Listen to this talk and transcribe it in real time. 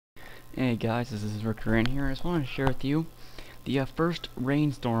Hey guys, this is Rick Duran here. I just want to share with you the first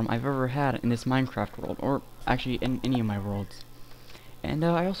rainstorm I've ever had in this Minecraft world, or actually in any of my worlds. And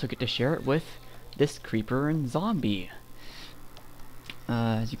I also get to share it with this creeper and zombie.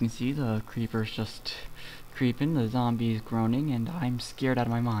 As you can see, the creeper's just creeping, the zombie's groaning, and I'm scared out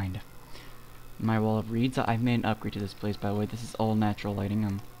of my mind. My wall of reeds, I've made an upgrade to this place, by the way. This is all natural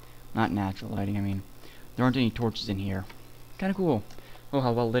lighting. Not natural lighting, I mean, there aren't any torches in here. Kinda cool. Oh,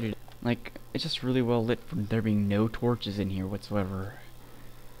 how well lit it is. Like, it's just really well lit for there being no torches in here whatsoever.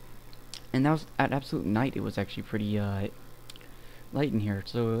 And that was at absolute night. It was actually pretty light in here,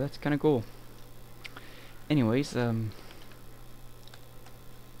 so that's kind of cool. Anyways,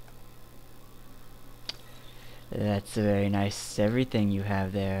 that's very nice. Everything you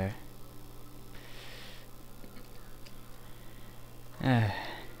have there.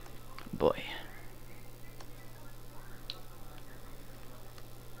 Boy.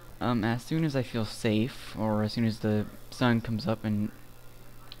 As soon as I feel safe, or as soon as the sun comes up and...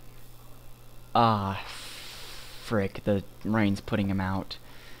 frick, the rain's putting him out.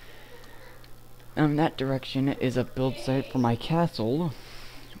 That direction is a build site for my castle,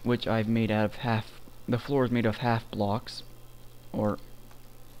 which I've made out of the floor is made of half blocks, or,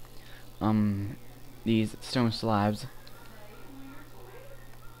 these stone slabs.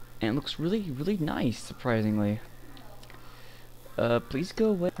 And it looks really, really nice, surprisingly. Please go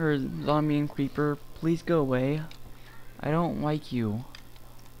away, or zombie and creeper, please go away. I don't like you.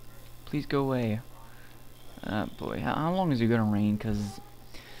 Please go away. Boy, how long is it gonna rain? Cause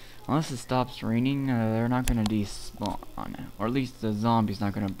unless it stops raining, they're not gonna despawn, or at least the zombie's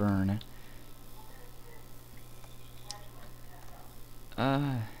not gonna burn.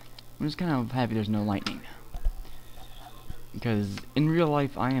 I'm just kind of happy there's no lightning, because in real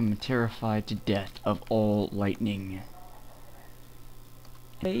life I am terrified to death of all lightning.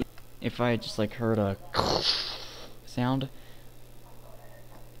 Hey, if I had just like heard a sound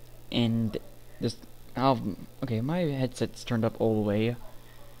and just okay, my headset's turned up all the way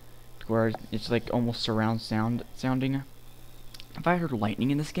to where it's like almost surround sounding. If I heard lightning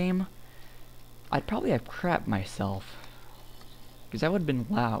in this game, I'd probably have crapped myself, because that would have been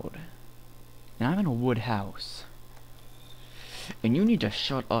loud, and I'm in a wood house. And you need to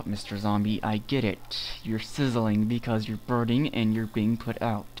shut up, Mr. Zombie. I get it. You're sizzling because you're burning and you're being put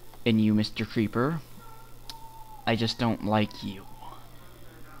out. And you, Mr. Creeper, I just don't like you.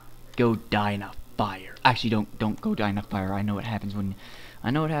 Go die in a fire. Actually, don't go die in a fire. I know what happens when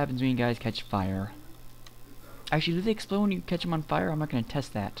you guys catch fire. Actually, do they explode when you catch them on fire? I'm not going to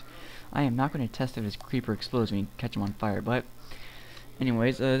test that. I am not going to test if this creeper explodes when you catch them on fire. But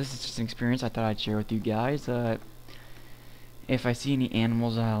anyways, this is just an experience I thought I'd share with you guys. If I see any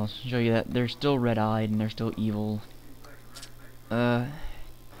animals, I'll show you that they're still red-eyed and they're still evil. Wow,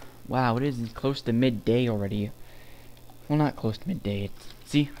 it is close to midday already. Well, not close to midday.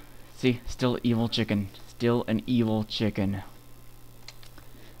 See, still evil chicken. Still an evil chicken.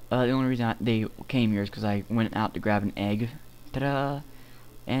 The only reason they came here is because I went out to grab an egg. Ta-da!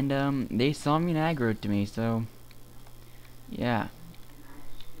 And they saw me and aggroed to me. So, yeah.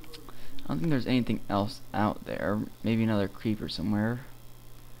 I don't think there's anything else out there. Maybe another creeper somewhere.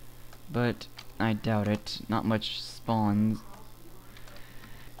 But I doubt it. Not much spawns.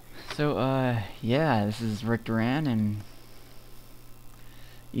 So, yeah, this is Rick Duran, and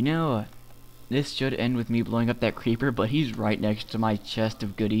you know, this should end with me blowing up that creeper, but he's right next to my chest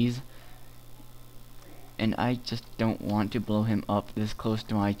of goodies. And I just don't want to blow him up this close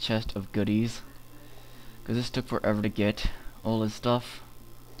to my chest of goodies, because this took forever to get all this stuff.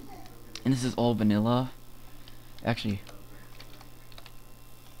 And this is all vanilla. Actually.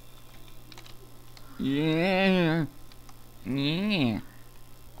 Yeah. Yeah.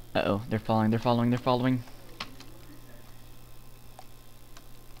 Uh-oh, they're following.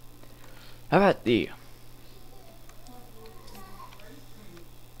 How about the...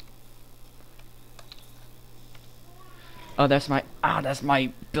 Oh, that's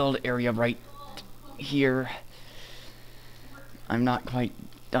my build area right here. I'm not quite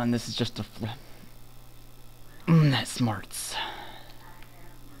done. This is just a that smarts.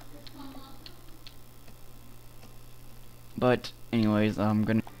 But anyways,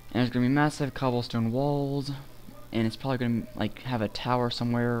 there's gonna be massive cobblestone walls, and it's probably gonna like have a tower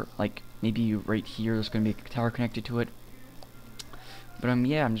somewhere, like maybe right here. There's gonna be a tower connected to it. But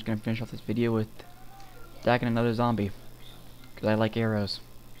yeah, I'm just gonna finish off this video with attacking another zombie, because I like arrows.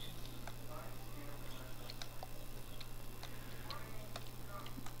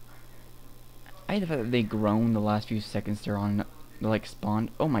 I hate the fact that they groan the last few seconds they're like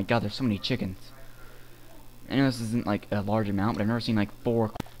spawned. Oh my god, there's so many chickens. I know this isn't like a large amount, but I've never seen like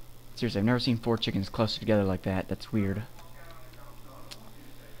 4 Seriously, I've never seen 4 chickens clustered together like that. That's weird.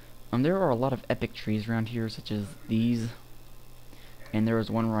 There are a lot of epic trees around here, such as these. And there was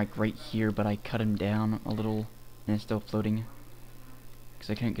one like right here, but I cut him down a little, and it's still floating.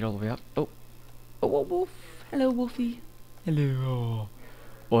 Because I can't get all the way up. Oh. Oh, a wolf. Hello, Wolfie. Hello.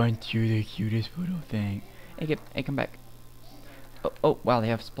 Oh, aren't you the cutest little thing? Hey, come back. Oh, oh, wow, he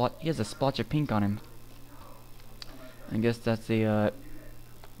has a splotch of pink on him. I guess that's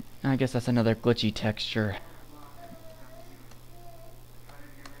another glitchy texture.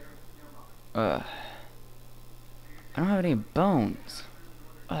 I don't have any bones.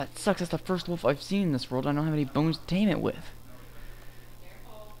 Oh, that sucks. That's the first wolf I've seen in this world. I don't have any bones to tame it with.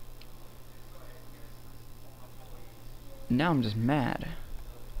 Now I'm just mad.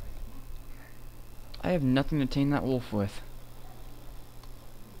 I have nothing to tame that wolf with.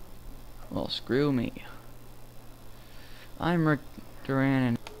 Well, screw me. I'm Rick Duran,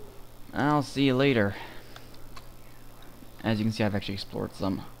 and I'll see you later. As you can see, I've actually explored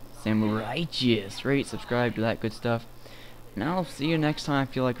some righteous. Rate, subscribe, do that good stuff. And I'll see you next time I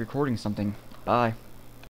feel like recording something. Bye.